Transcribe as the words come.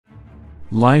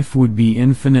Life would be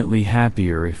infinitely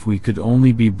happier if we could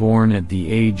only be born at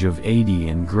the age of 80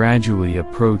 and gradually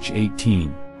approach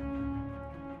 18.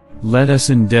 Let us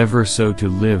endeavor so to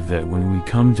live that when we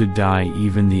come to die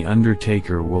even the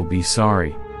undertaker will be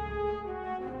sorry.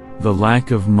 The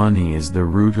lack of money is the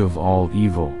root of all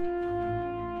evil.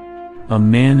 A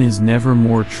man is never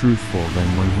more truthful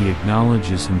than when he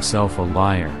acknowledges himself a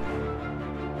liar.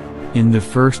 In the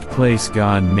first place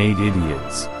God made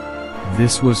idiots.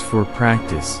 This was for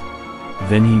practice.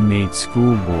 Then he made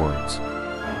school boards.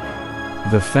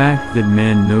 The fact that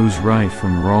man knows right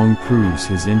from wrong proves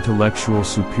his intellectual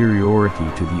superiority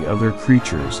to the other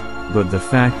creatures, but the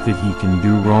fact that he can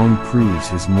do wrong proves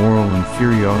his moral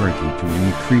inferiority to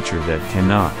any creature that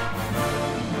cannot.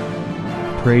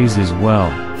 Praise is well,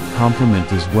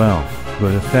 compliment is well,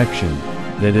 but affection,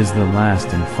 that is the last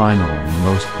and final and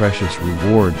most precious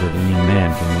reward that any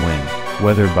man can win,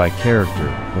 whether by character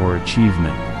or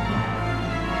achievement.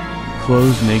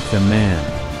 Clothes make the man.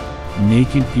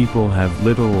 Naked people have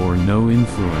little or no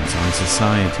influence on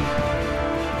society.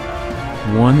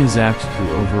 One is apt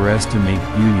to overestimate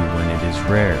beauty when it is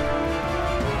rare.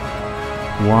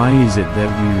 Why is it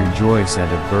that we rejoice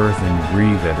at a birth and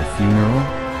grieve at a funeral?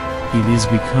 It is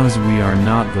because we are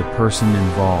not the person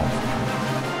involved.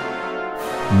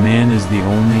 Man is the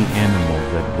only animal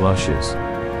that blushes,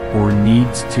 or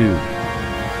needs to.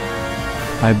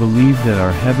 I believe that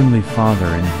our Heavenly Father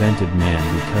invented man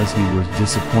because he was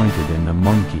disappointed in the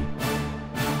monkey.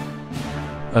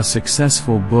 A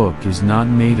successful book is not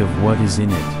made of what is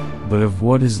in it, but of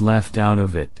what is left out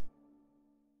of it.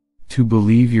 To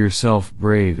believe yourself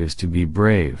brave is to be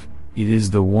brave, it is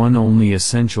the one only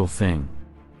essential thing.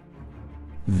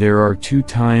 There are 2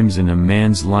 times in a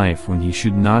man's life when he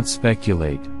should not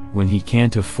speculate, when he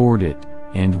can't afford it,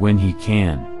 and when he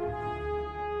can.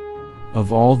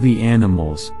 Of all the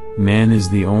animals, man is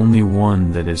the only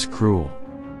one that is cruel.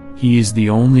 He is the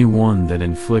only one that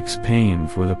inflicts pain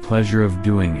for the pleasure of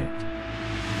doing it.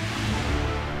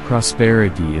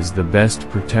 Prosperity is the best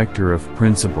protector of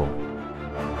principle.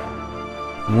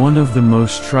 One of the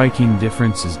most striking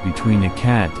differences between a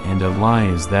cat and a lie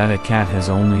is that a cat has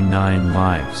only 9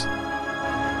 lives.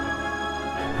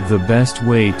 The best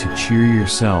way to cheer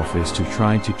yourself is to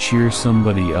try to cheer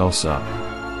somebody else up.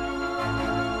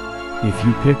 If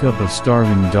you pick up a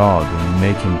starving dog and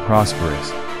make him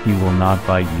prosperous, he will not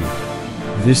bite you.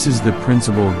 This is the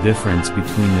principal difference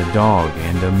between a dog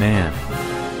and a man.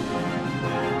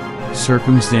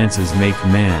 Circumstances make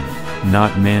man,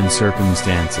 not man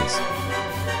circumstances.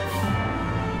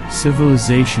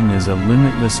 Civilization is a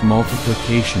limitless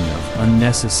multiplication of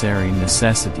unnecessary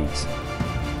necessities.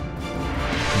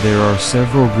 There are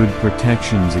several good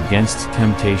protections against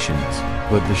temptations,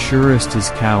 but the surest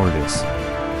is cowardice.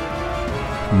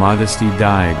 Modesty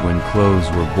died when clothes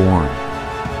were born.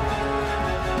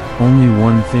 Only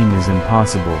one thing is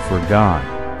impossible for God,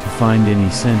 to find any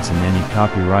sense in any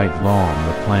copyright law on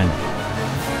the planet.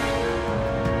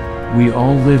 We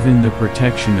all live in the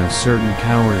protection of certain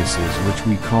cowardices which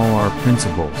we call our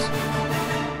principles.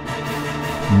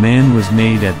 Man was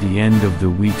made at the end of the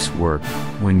week's work,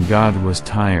 when God was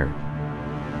tired.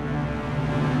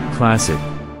 Classic.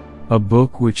 A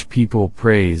book which people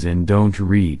praise and don't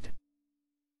read.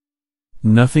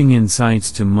 Nothing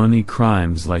incites to money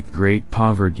crimes like great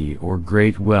poverty or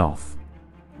great wealth.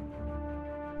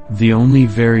 The only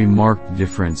very marked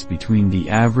difference between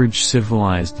the average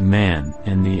civilized man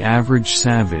and the average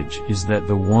savage is that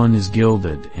the one is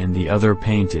gilded and the other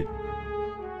painted.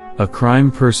 A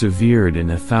crime persevered in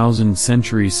 1,000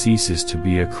 centuries ceases to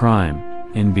be a crime,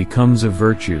 and becomes a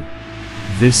virtue.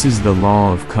 This is the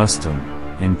law of custom,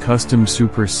 and custom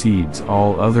supersedes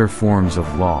all other forms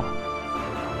of law.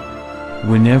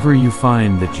 Whenever you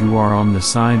find that you are on the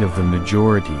side of the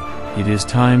majority, it is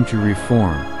time to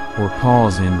reform, or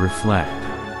pause and reflect.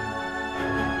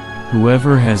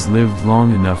 Whoever has lived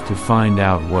long enough to find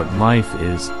out what life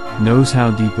is, knows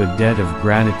how deep a debt of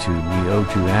gratitude we owe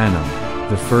to Adam,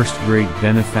 the first great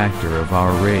benefactor of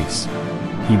our race.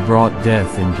 He brought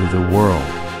death into the world.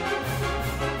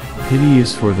 Pity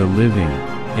is for the living,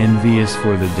 envy is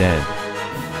for the dead.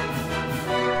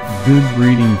 Good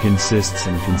breeding consists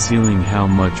in concealing how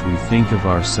much we think of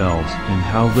ourselves and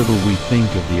how little we think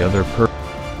of the other person.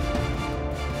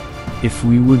 If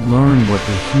we would learn what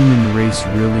the human race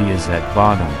really is at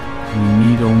bottom, we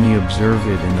need only observe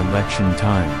it in election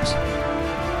times.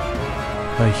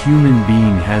 A human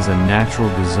being has a natural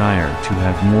desire to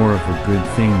have more of a good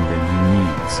thing than he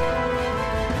needs.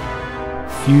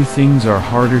 Few things are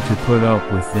harder to put up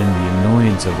with than the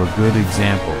annoyance of a good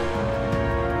example.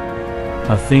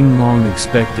 A thing long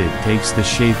expected takes the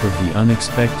shape of the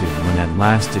unexpected when at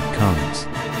last it comes.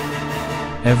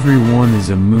 Everyone is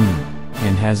a moon,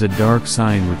 and has a dark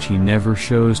side which he never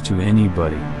shows to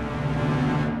anybody.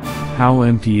 How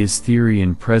empty is theory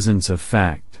in presence of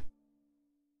fact?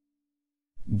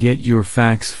 Get your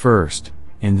facts first,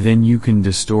 and then you can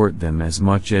distort them as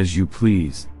much as you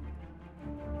please.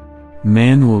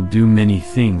 Man will do many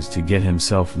things to get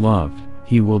himself loved,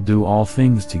 he will do all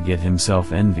things to get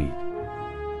himself envied.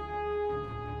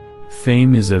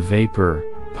 Fame is a vapor,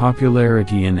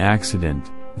 popularity an accident,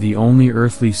 the only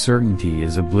earthly certainty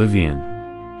is oblivion.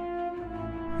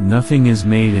 Nothing is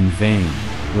made in vain,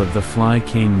 but the fly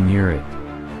came near it.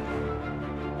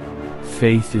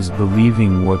 Faith is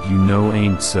believing what you know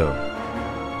ain't so.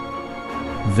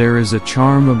 There is a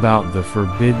charm about the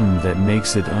forbidden that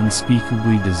makes it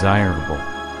unspeakably desirable.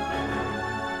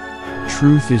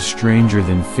 Truth is stranger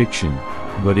than fiction,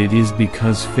 but it is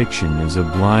because fiction is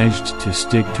obliged to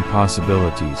stick to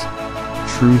possibilities.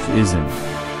 Truth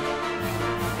isn't.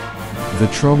 The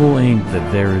trouble ain't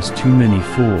that there is too many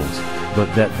fools,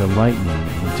 but that the lightning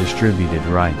ain't distributed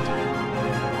right.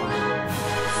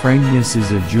 Frankness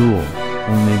is a jewel,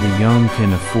 only the young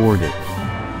can afford it.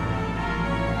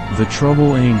 The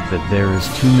trouble ain't that there is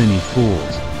too many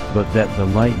fools, but that the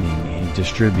lightning ain't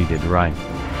distributed right.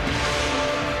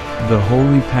 The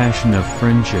holy passion of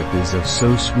friendship is of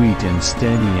so sweet and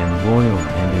steady and loyal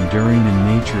and enduring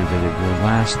a nature that it will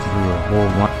last through a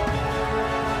whole life.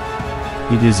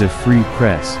 It is a free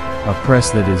press, a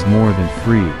press that is more than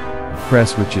free, a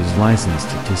press which is licensed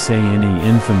to say any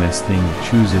infamous thing it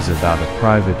chooses about a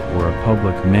private or a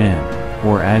public man,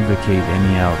 or advocate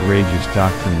any outrageous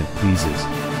doctrine it pleases.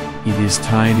 It is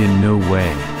tied in no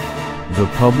way.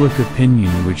 The public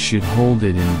opinion which should hold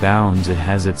it in bounds it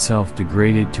has itself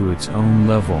degraded to its own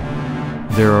level.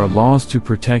 There are laws to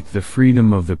protect the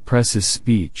freedom of the press's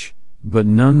speech, but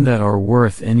none that are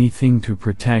worth anything to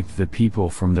protect the people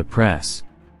from the press.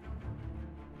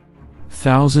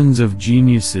 Thousands of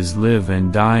geniuses live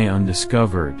and die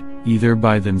undiscovered, either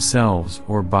by themselves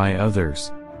or by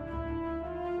others.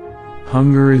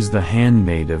 Hunger is the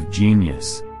handmaid of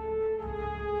genius.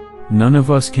 None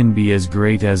of us can be as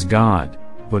great as God,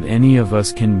 but any of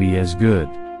us can be as good.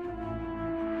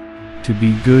 To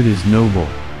be good is noble,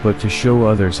 but to show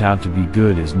others how to be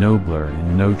good is nobler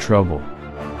and no trouble.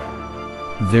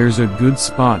 There's a good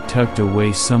spot tucked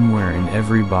away somewhere in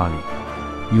everybody.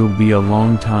 You'll be a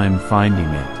long time finding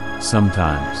it,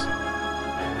 sometimes.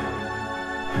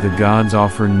 The gods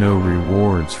offer no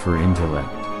rewards for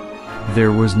intellect.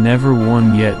 There was never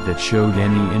one yet that showed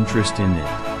any interest in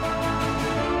it.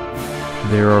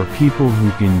 There are people who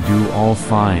can do all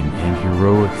fine and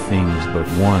heroic things but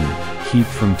one, keep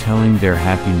from telling their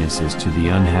happinesses to the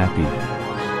unhappy.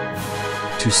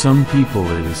 To some people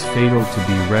it is fatal to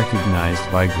be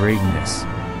recognized by greatness.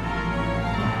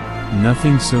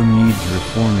 Nothing so needs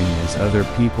reforming as other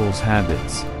people's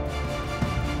habits.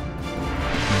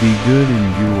 Be good and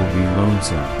you will be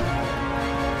lonesome.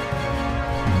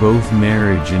 Both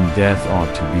marriage and death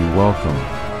ought to be welcome.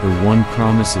 The one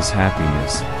promises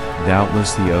happiness,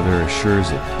 doubtless the other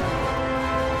assures it.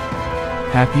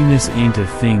 Happiness ain't a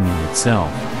thing in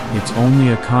itself, it's only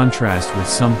a contrast with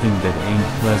something that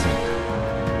ain't pleasant.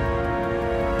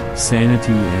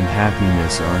 Sanity and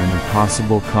happiness are an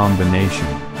impossible combination.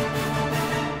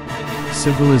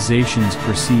 Civilizations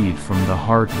proceed from the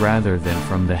heart rather than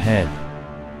from the head.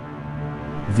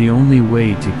 The only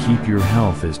way to keep your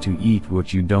health is to eat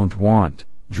what you don't want,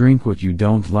 drink what you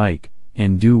don't like,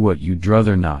 and do what you'd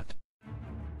rather not.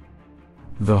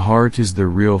 The heart is the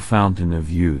real fountain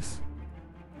of youth.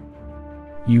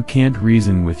 You can't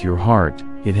reason with your heart,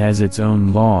 it has its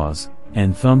own laws,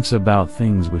 and thumps about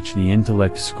things which the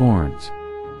intellect scorns.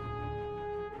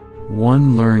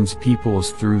 One learns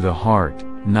peoples through the heart,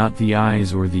 not the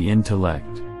eyes or the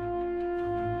intellect.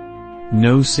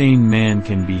 No sane man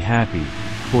can be happy,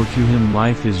 for to him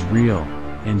life is real,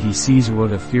 and he sees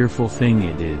what a fearful thing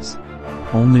it is.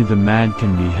 Only the mad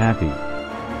can be happy.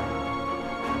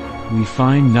 We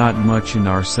find not much in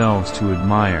ourselves to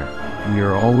admire, we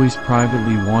are always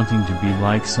privately wanting to be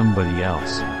like somebody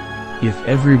else. If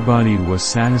everybody was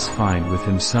satisfied with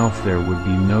himself there would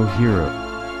be no hero.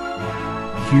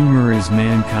 Humor is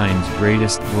mankind's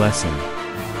greatest blessing.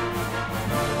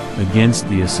 Against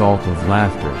the assault of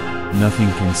laughter, nothing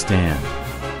can stand.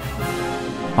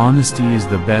 Honesty is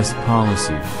the best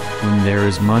policy, when there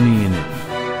is money in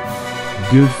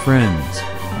it. Good friends,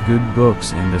 good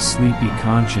books and a sleepy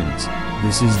conscience,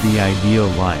 this is the ideal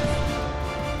life.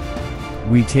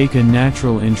 We take a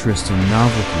natural interest in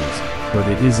novelties, but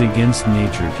it is against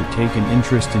nature to take an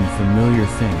interest in familiar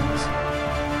things.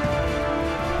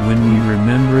 When we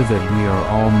remember that we are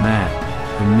all mad,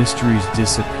 the mysteries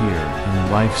disappear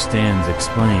and life stands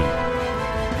explained.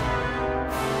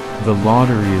 The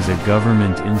lottery is a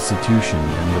government institution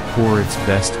and the poor its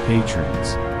best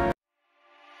patrons.